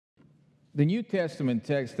The New Testament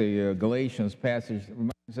text, the Galatians passage,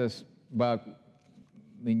 reminds us about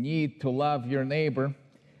the need to love your neighbor.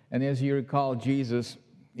 And as you recall, Jesus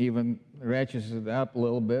even ratchets it up a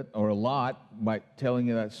little bit or a lot by telling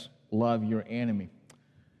us, love your enemy.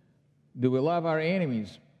 Do we love our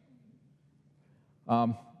enemies?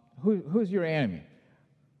 Who's your enemy?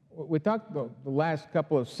 We talked the last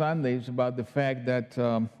couple of Sundays about the fact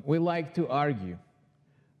that we like to argue.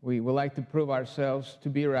 We like to prove ourselves to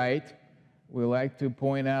be right. We like to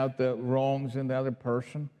point out the wrongs in the other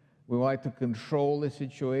person. We like to control the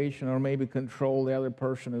situation or maybe control the other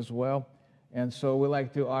person as well. And so we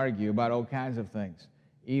like to argue about all kinds of things,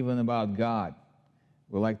 even about God.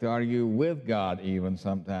 We like to argue with God even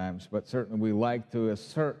sometimes, but certainly we like to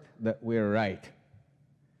assert that we're right.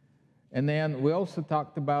 And then we also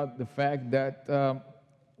talked about the fact that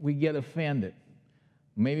we get offended.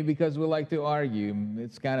 Maybe because we like to argue.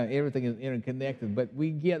 It's kind of, everything is interconnected, but we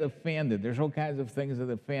get offended. There's all kinds of things that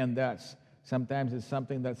offend us. Sometimes it's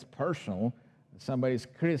something that's personal. Somebody's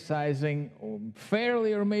criticizing, or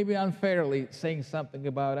fairly or maybe unfairly, saying something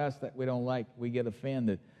about us that we don't like. We get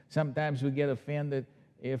offended. Sometimes we get offended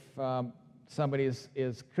if somebody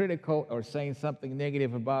is critical or saying something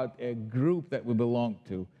negative about a group that we belong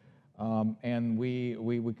to. And we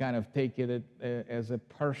kind of take it as a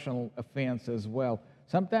personal offense as well.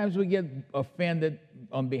 Sometimes we get offended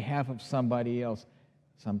on behalf of somebody else.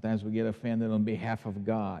 Sometimes we get offended on behalf of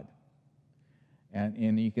God.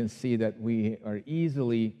 And you can see that we are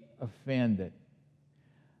easily offended.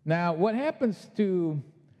 Now, what happens to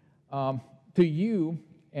you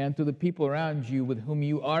and to the people around you with whom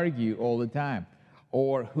you argue all the time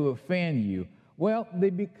or who offend you? Well, they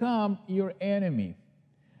become your enemy.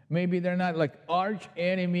 Maybe they're not like arch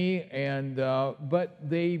enemy, but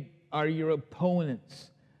they are your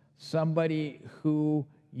opponents, somebody who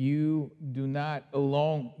you do not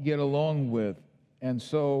get along with. And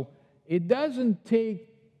so it doesn't take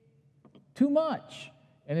too much,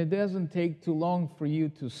 and it doesn't take too long for you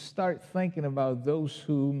to start thinking about those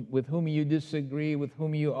with whom you disagree, with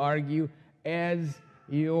whom you argue, as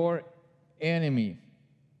your enemy.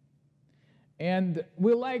 And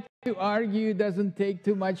we like to argue. It doesn't take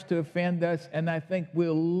too much to offend us, and I think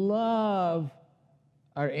we'll love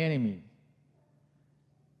our enemy,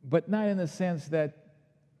 but not in the sense that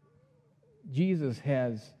Jesus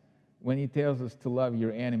has when he tells us to love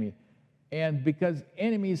your enemy. And because having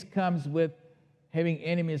enemies comes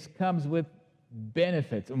with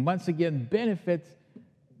benefits. And once again, benefits,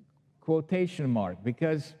 quotation mark,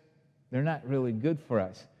 because they're not really good for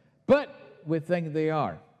us. But we think they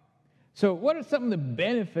are. So what are some of the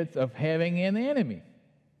benefits of having an enemy?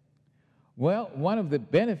 Well, one of the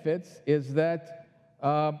benefits is that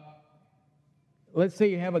let's say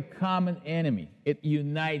you have a common enemy. It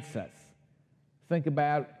unites us. Think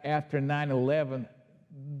about after 9/11.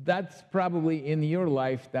 That's probably in your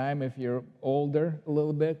lifetime, if you're older a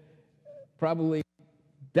little bit, probably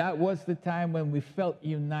that was the time when we felt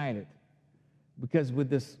united. Because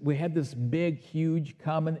we had this big, huge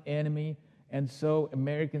common enemy, and so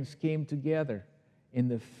Americans came together in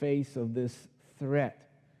the face of this threat.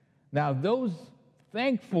 Now,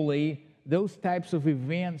 thankfully, those types of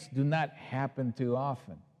events do not happen too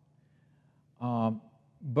often.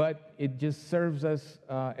 But it just serves us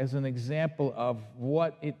as an example of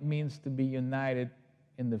what it means to be united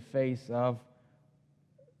in the face of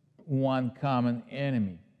one common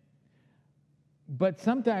enemy. But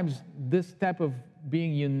sometimes this type of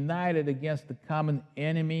being united against the common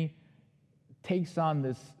enemy takes on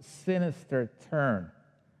this sinister turn,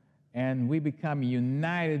 and we become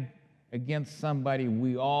united against somebody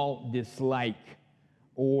we all dislike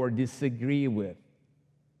or disagree with.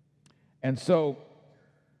 And so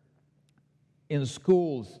in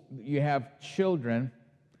schools, you have children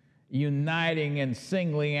uniting and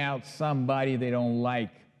singling out somebody they don't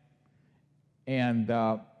like, and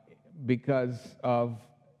because of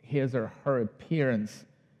his or her appearance.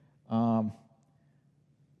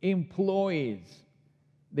 Employees,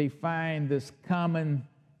 they find this common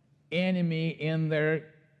enemy in their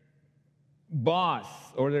boss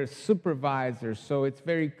or their supervisor. So it's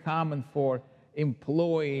very common for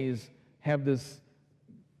employees have this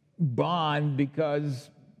bond because,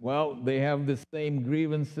 well, they have the same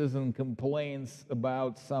grievances and complaints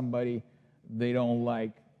about somebody they don't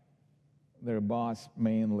like, their boss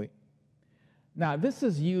mainly. Now, this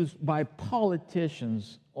is used by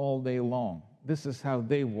politicians all day long. This is how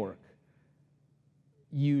they work.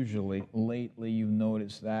 Usually, lately, you've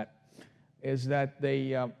noticed that, is that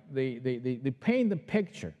they paint the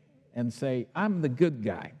picture and say, I'm the good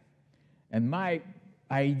guy, and my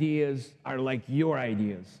ideas are like your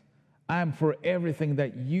ideas. I'm for everything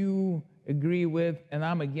that you agree with, and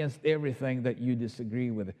I'm against everything that you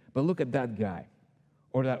disagree with. But look at that guy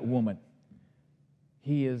or that woman.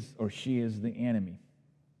 He is or she is the enemy.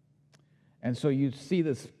 And so you see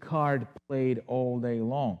this card played all day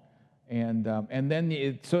long. And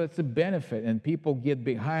then so it's a benefit, and people get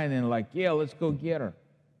behind and like, yeah, let's go get her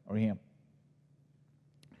or him.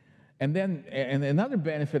 And then and another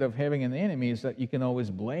benefit of having an enemy is that you can always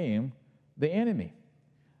blame the enemy.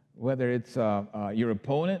 Whether it's your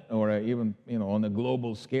opponent or even on a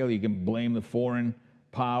global scale, you can blame the foreign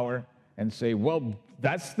power and say, well,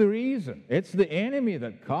 that's the reason. It's the enemy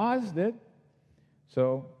that caused it.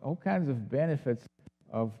 So all kinds of benefits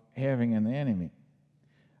of having an enemy.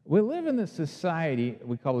 We live in a society,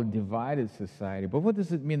 we call it divided society. But what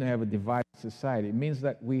does it mean to have a divided society? It means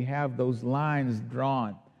that we have those lines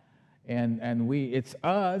drawn. And it's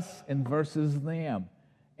us and versus them.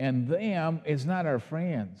 And them is not our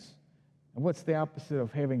friends. And what's the opposite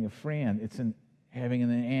of having a friend? It's having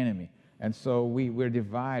an enemy. And so we're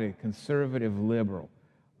divided, conservative, liberal,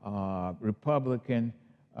 Republican,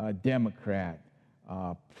 Democrat,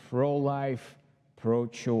 pro-life,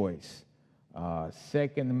 pro-choice,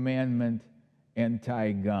 Second Amendment,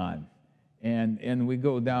 anti-gun. And we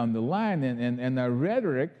go down the line, and our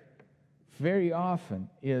rhetoric very often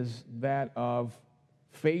is that of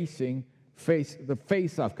the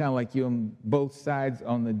face-off, kind of like you on both sides,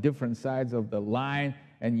 on the different sides of the line,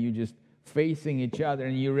 and you just facing each other,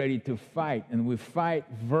 and you're ready to fight. And we fight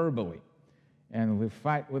verbally, and we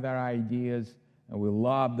fight with our ideas, and we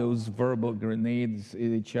lob those verbal grenades at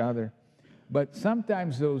each other. But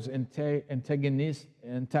sometimes those antagonistic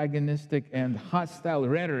and hostile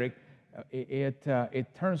rhetoric,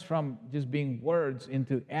 it turns from just being words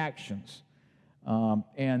into actions.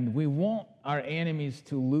 And we want our enemies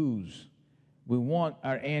to lose. We want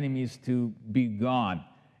our enemies to be gone.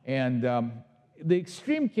 And the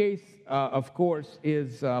extreme case, of course,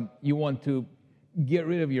 is you want to get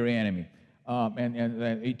rid of your enemy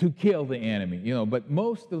and to kill the enemy. But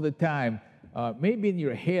most of the time, maybe in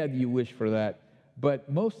your head you wish for that, but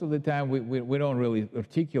most of the time we don't really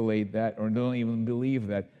articulate that or don't even believe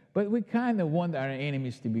that. But we kind of want our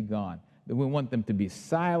enemies to be gone. We want them to be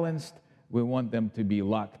silenced. We want them to be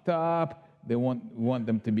locked up. We want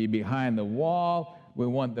them to be behind the wall. We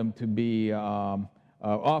want them to be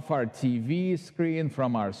off our TV screen,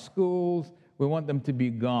 from our schools. We want them to be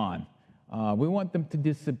gone. We want them to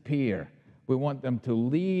disappear. We want them to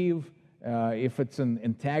leave. If it's an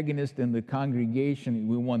antagonist in the congregation,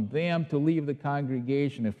 we want them to leave the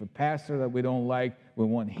congregation. If a pastor that we don't like, we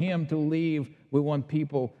want him to leave. We want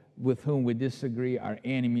people with whom we disagree, our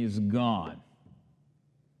enemies, gone.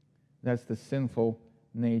 That's the sinful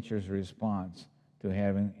nature's response to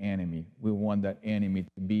having an enemy. We want that enemy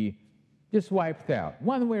to be just wiped out,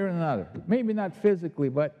 one way or another. Maybe not physically,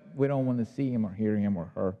 but we don't want to see him or hear him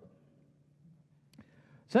or her.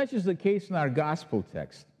 Such is the case in our gospel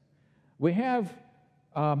text. We have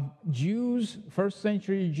Jews, first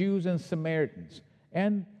century Jews and Samaritans,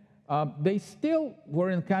 and they still were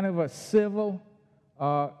in kind of a civil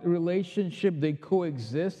relationship. They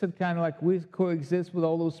coexisted, kind of like we coexist with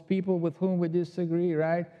all those people with whom we disagree,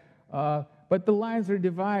 right? But the lines are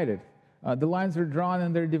divided. The lines are drawn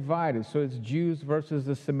and they're divided. So it's Jews versus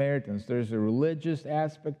the Samaritans. There's a religious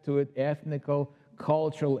aspect to it, ethnical,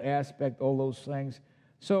 cultural aspect, all those things.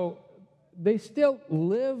 So they still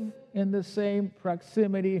live in the same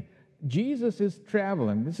proximity. Jesus is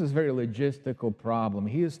traveling. This is a very logistical problem.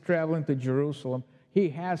 He is traveling to Jerusalem. He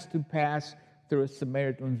has to pass through a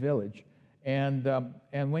Samaritan village. And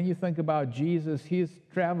when you think about Jesus, he's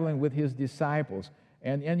traveling with his disciples.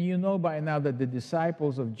 And you know by now that the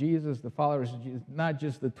disciples of Jesus, the followers of Jesus, not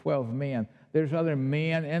just the 12 men, there's other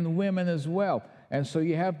men and women as well. And so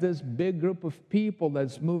you have this big group of people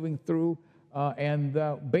that's moving through, and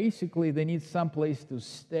basically they need some place to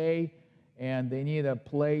stay, and they need a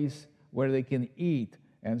place where they can eat.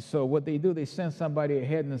 And so what they do, they send somebody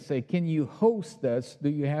ahead and say, can you host us? Do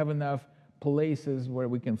you have enough places where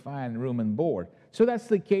we can find room and board? So that's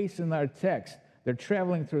the case in our text. They're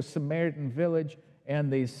traveling through a Samaritan village,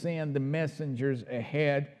 and they send the messengers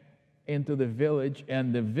ahead into the village,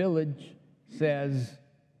 and the village says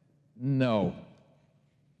no.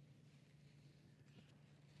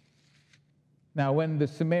 Now, when the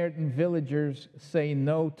Samaritan villagers say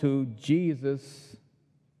no to Jesus,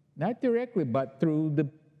 not directly, but through the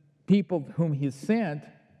people whom he sent,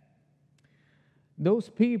 those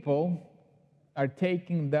people are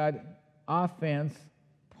taking that offense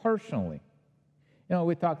personally.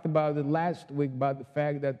 We talked about it last week, about the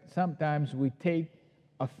fact that sometimes we take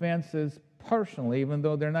offenses personally, even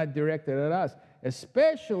though they're not directed at us,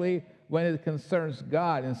 especially when it concerns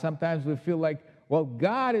God. And sometimes we feel like, well,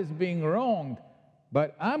 God is being wronged,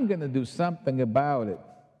 but I'm going to do something about it.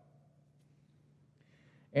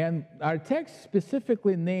 And our text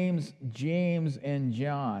specifically names James and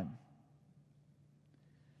John.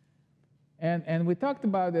 And we talked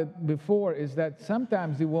about it before, is that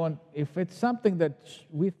sometimes we want, if it's something that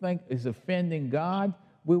we think is offending God,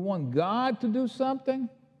 we want God to do something.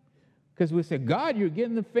 Because we say, God, you're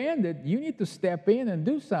getting offended. You need to step in and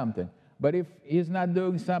do something. But if he's not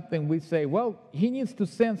doing something, we say, well, he needs to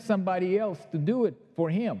send somebody else to do it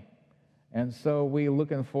for him. And so we're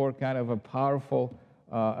looking for kind of a powerful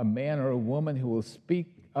a man or a woman who will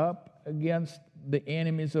speak up against the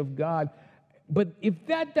enemies of God. But if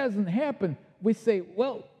that doesn't happen, we say,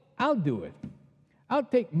 well, I'll do it. I'll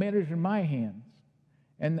take matters in my hands,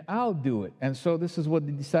 and I'll do it. And so this is what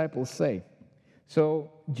the disciples say.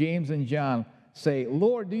 So James and John say,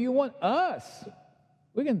 Lord, do you want us?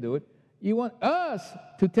 We can do it. You want us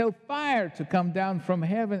to tell fire to come down from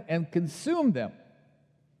heaven and consume them?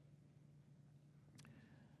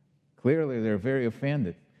 Clearly, they're very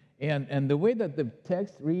offended. And the way that the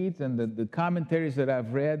text reads and the commentaries that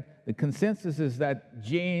I've read, the consensus is that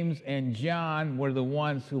James and John were the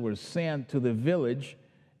ones who were sent to the village,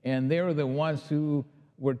 and they were the ones who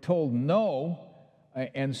were told no,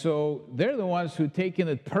 and so they're the ones who taken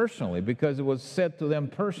it personally, because it was said to them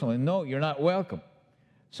personally, no, you're not welcome.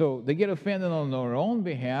 So they get offended on their own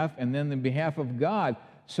behalf and then on behalf of God.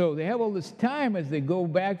 So they have all this time as they go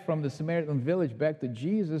back from the Samaritan village back to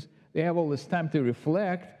Jesus. They have all this time to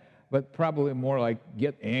reflect, but probably more like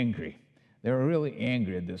get angry. They were really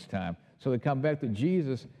angry at this time. So they come back to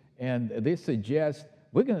Jesus, and they suggest,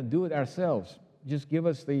 we're going to do it ourselves. Just give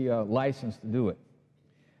us the license to do it.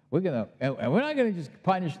 We're going to, and we're not going to just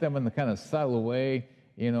punish them in the kind of subtle way,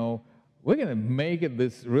 you know. We're going to make it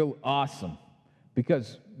this real awesome,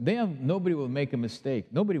 because then nobody will make a mistake.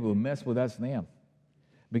 Nobody will mess with us then,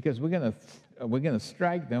 because we're going to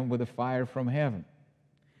strike them with a fire from heaven.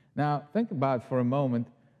 Now, think about for a moment,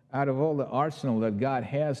 out of all the arsenal that God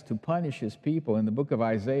has to punish his people, in the book of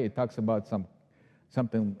Isaiah, it talks about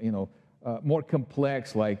something, you know, more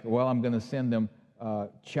complex, like, well, I'm going to send them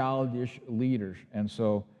childish leaders. And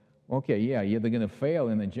so, okay, yeah, they're going to fail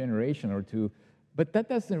in a generation or two, but that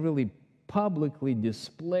doesn't really publicly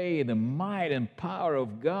display the might and power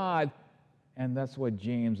of God, and that's what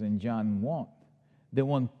James and John want. They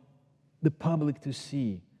want the public to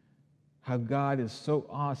see how God is so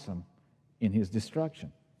awesome in his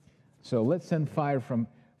destruction. So let's send fire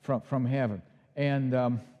from heaven,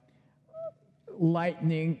 and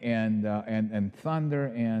lightning and thunder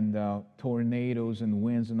and tornadoes and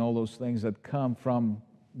winds and all those things that come from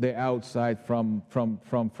the outside, from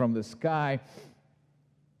the sky,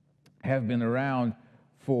 have been around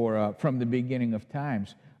from the beginning of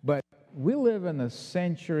times. But we live in a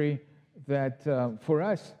century that for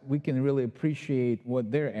us, we can really appreciate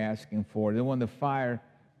what they're asking for. They want the fire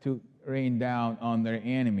to rain down on their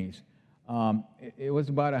enemies. It was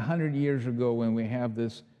about 100 years ago when we have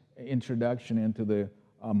this introduction into the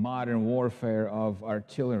modern warfare of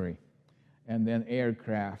artillery, and then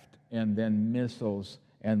aircraft, and then missiles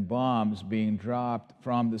and bombs being dropped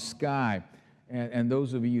from the sky. And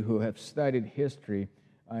those of you who have studied history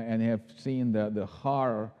and have seen the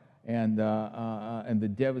horror and the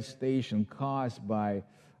devastation caused by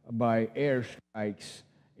airstrikes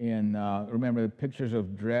in, remember the pictures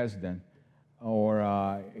of Dresden,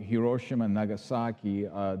 or Hiroshima and Nagasaki,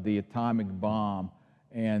 the atomic bomb,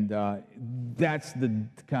 and that's the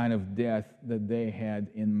kind of death that they had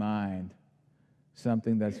in mind,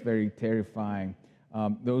 something that's very terrifying.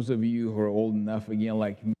 Those of you who are old enough, again,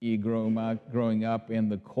 like me, growing up in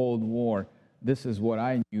the Cold War, this is what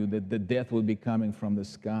I knew, that the death would be coming from the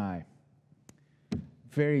sky.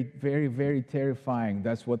 Very, very, very terrifying.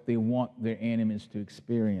 That's what they want their enemies to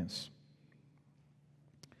experience.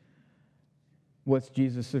 What's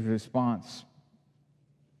Jesus' response?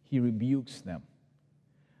 He rebukes them.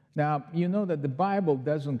 Now, you know that the Bible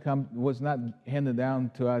was not handed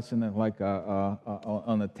down to us in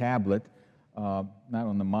on a tablet, not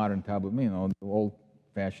on the modern tablet, you know, the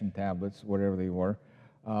old-fashioned tablets, whatever they were.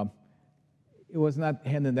 It was not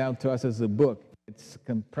handed down to us as a book. It's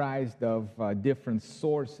comprised of different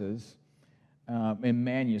sources and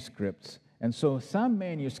manuscripts. And so some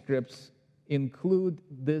manuscripts include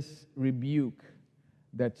this rebuke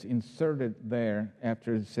that's inserted there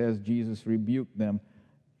after it says Jesus rebuked them.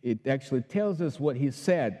 It actually tells us what he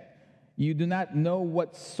said. You do not know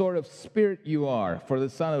what sort of spirit you are, for the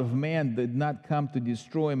Son of Man did not come to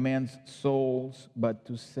destroy man's souls, but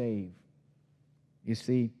to save. You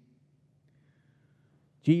see,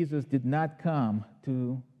 Jesus did not come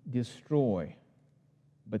to destroy,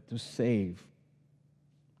 but to save.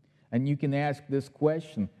 And you can ask this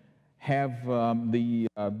question: have the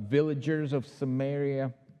villagers of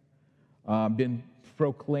Samaria been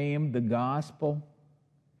proclaimed the gospel?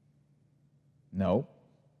 No.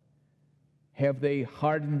 Have they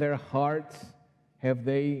hardened their hearts? Have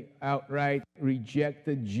they outright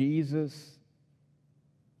rejected Jesus?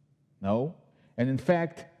 No. And in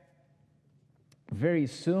fact, very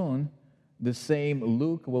soon, the same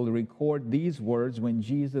Luke will record these words when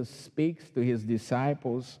Jesus speaks to his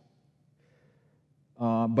disciples.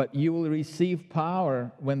 But you will receive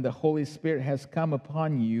power when the Holy Spirit has come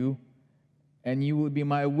upon you, and you will be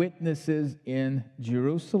my witnesses in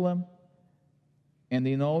Jerusalem and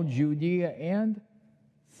in all Judea and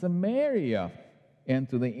Samaria and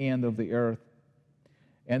to the end of the earth.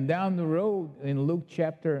 And down the road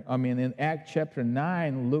in Acts chapter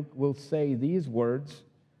 9, Luke will say these words: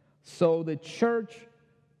 so the church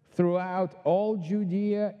throughout all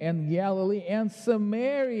Judea and Galilee and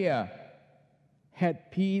Samaria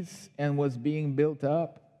had peace and was being built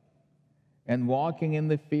up and walking in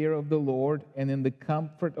the fear of the Lord and in the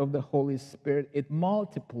comfort of the Holy Spirit, it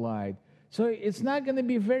multiplied. So it's not going to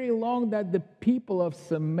be very long that the people of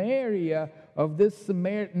Samaria, of this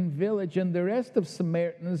Samaritan village, and the rest of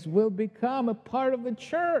Samaritans will become a part of the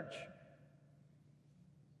church.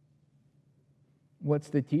 What's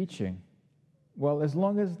the teaching? Well, as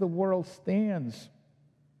long as the world stands,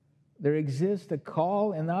 there exists a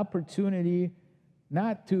call and opportunity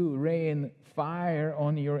not to rain fire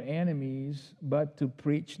on your enemies, but to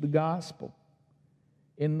preach the gospel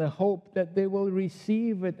in the hope that they will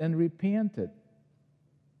receive it and repent it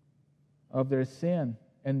of their sin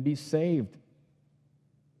and be saved.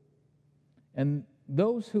 And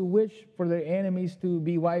those who wish for their enemies to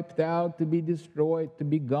be wiped out, to be destroyed, to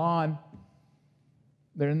be gone,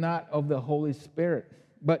 they're not of the Holy Spirit.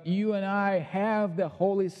 But you and I have the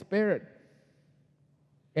Holy Spirit.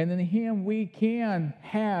 And in Him we can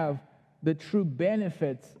have the true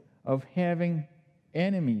benefits of having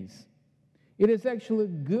enemies. It is actually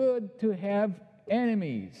good to have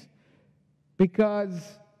enemies because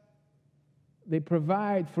they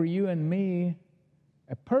provide for you and me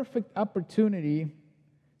a perfect opportunity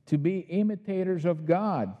to be imitators of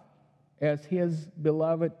God as His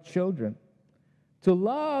beloved children, to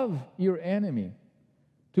love your enemy,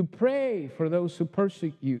 to pray for those who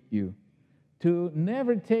persecute you, to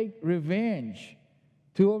never take revenge,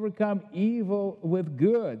 to overcome evil with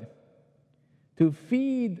good, to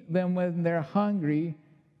feed them when they're hungry,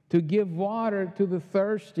 to give water to the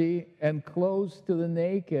thirsty and clothes to the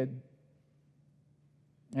naked.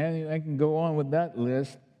 And I can go on with that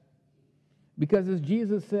list. Because as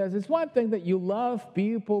Jesus says, it's one thing that you love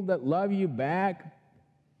people that love you back.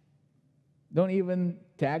 Don't even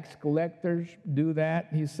tax collectors do that,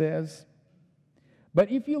 He says.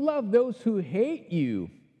 But if you love those who hate you,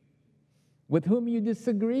 with whom you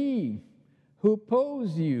disagree, who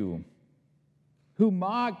oppose you, who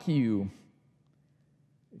mock you,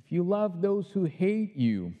 if you love those who hate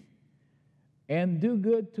you, and do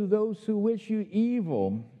good to those who wish you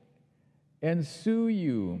evil and sue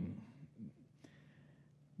you,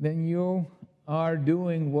 then you are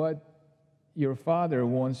doing what your Father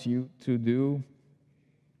wants you to do.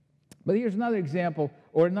 But here's another example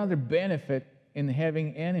or another benefit in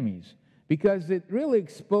having enemies, because it really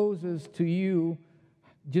exposes to you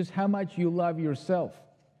just how much you love yourself,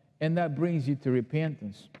 and that brings you to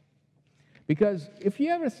repentance. Because if you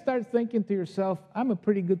ever start thinking to yourself, I'm a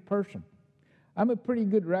pretty good person, I'm a pretty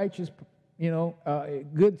good righteous,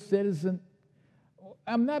 good citizen,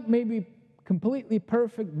 I'm not maybe completely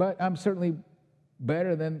perfect, but I'm certainly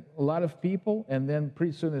better than a lot of people, and then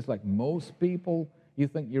pretty soon it's like most people, you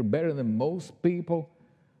think you're better than most people,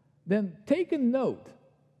 then take a note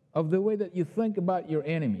of the way that you think about your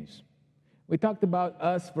enemies. We talked about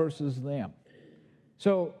us versus them.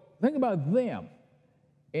 So think about them,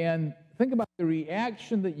 and think about the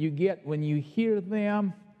reaction that you get when you hear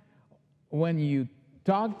them, when you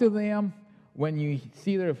talk to them, when you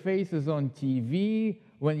see their faces on TV,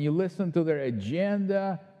 when you listen to their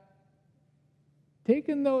agenda. Take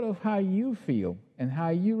a note of how you feel and how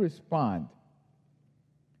you respond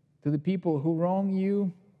to the people who wrong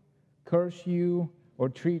you, curse you, or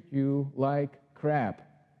treat you like crap.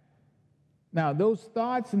 Now, those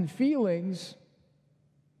thoughts and feelings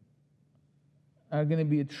are going to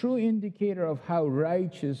be a true indicator of how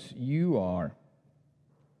righteous you are.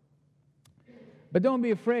 But don't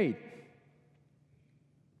be afraid,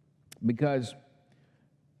 because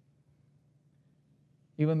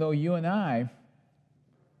even though you and I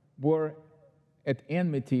were at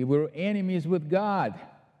enmity, we were enemies with God,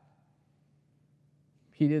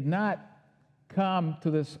 He did not come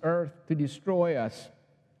to this earth to destroy us,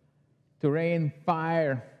 to rain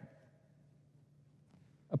fire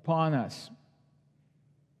upon us.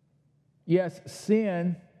 Yes,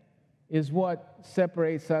 sin is what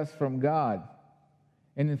separates us from God.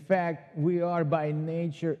 And in fact, we are by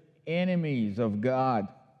nature enemies of God.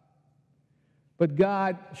 But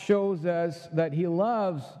God shows us that He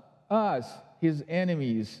loves us, His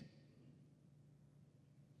enemies.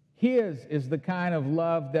 His is the kind of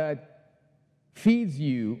love that feeds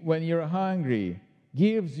you when you're hungry,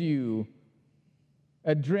 gives you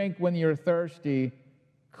a drink when you're thirsty,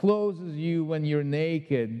 clothes you when you're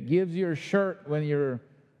naked, gives you a shirt when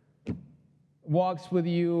walks with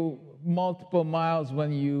you multiple miles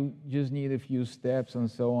when you just need a few steps,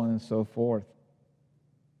 and so on and so forth.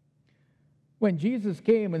 When Jesus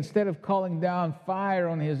came, instead of calling down fire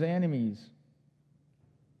on His enemies,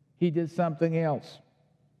 He did something else.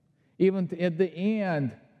 Even at the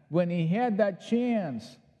end, when He had that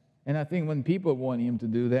chance, and I think when people want Him to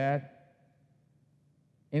do that,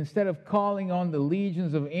 instead of calling on the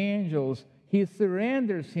legions of angels, He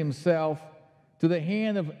surrenders Himself to the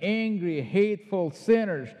hand of angry, hateful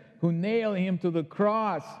sinners who nail Him to the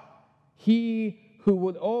cross. He who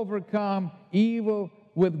would overcome evil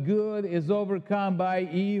with good is overcome by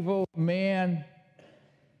evil man.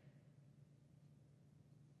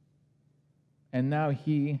 And now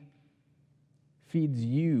He feeds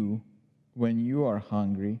you when you are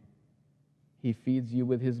hungry. He feeds you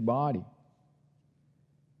with His body.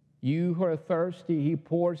 You who are thirsty, He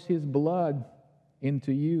pours His blood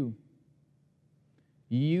into you.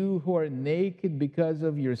 You who are naked because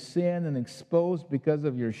of your sin and exposed because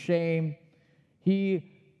of your shame,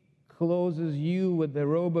 He clothes you with the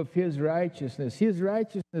robe of His righteousness. His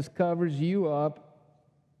righteousness covers you up.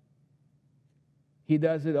 He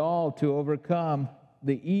does it all to overcome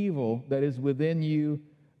the evil that is within you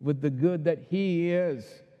with the good that He is,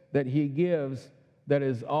 that He gives, that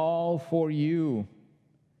is all for you,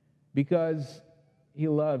 because He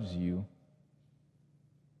loves you.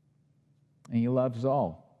 And He loves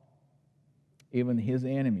all, even His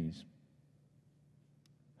enemies,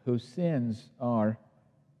 whose sins are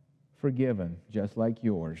forgiven, just like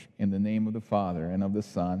yours, in the name of the Father, and of the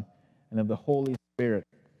Son, and of the Holy Spirit.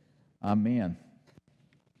 Amen.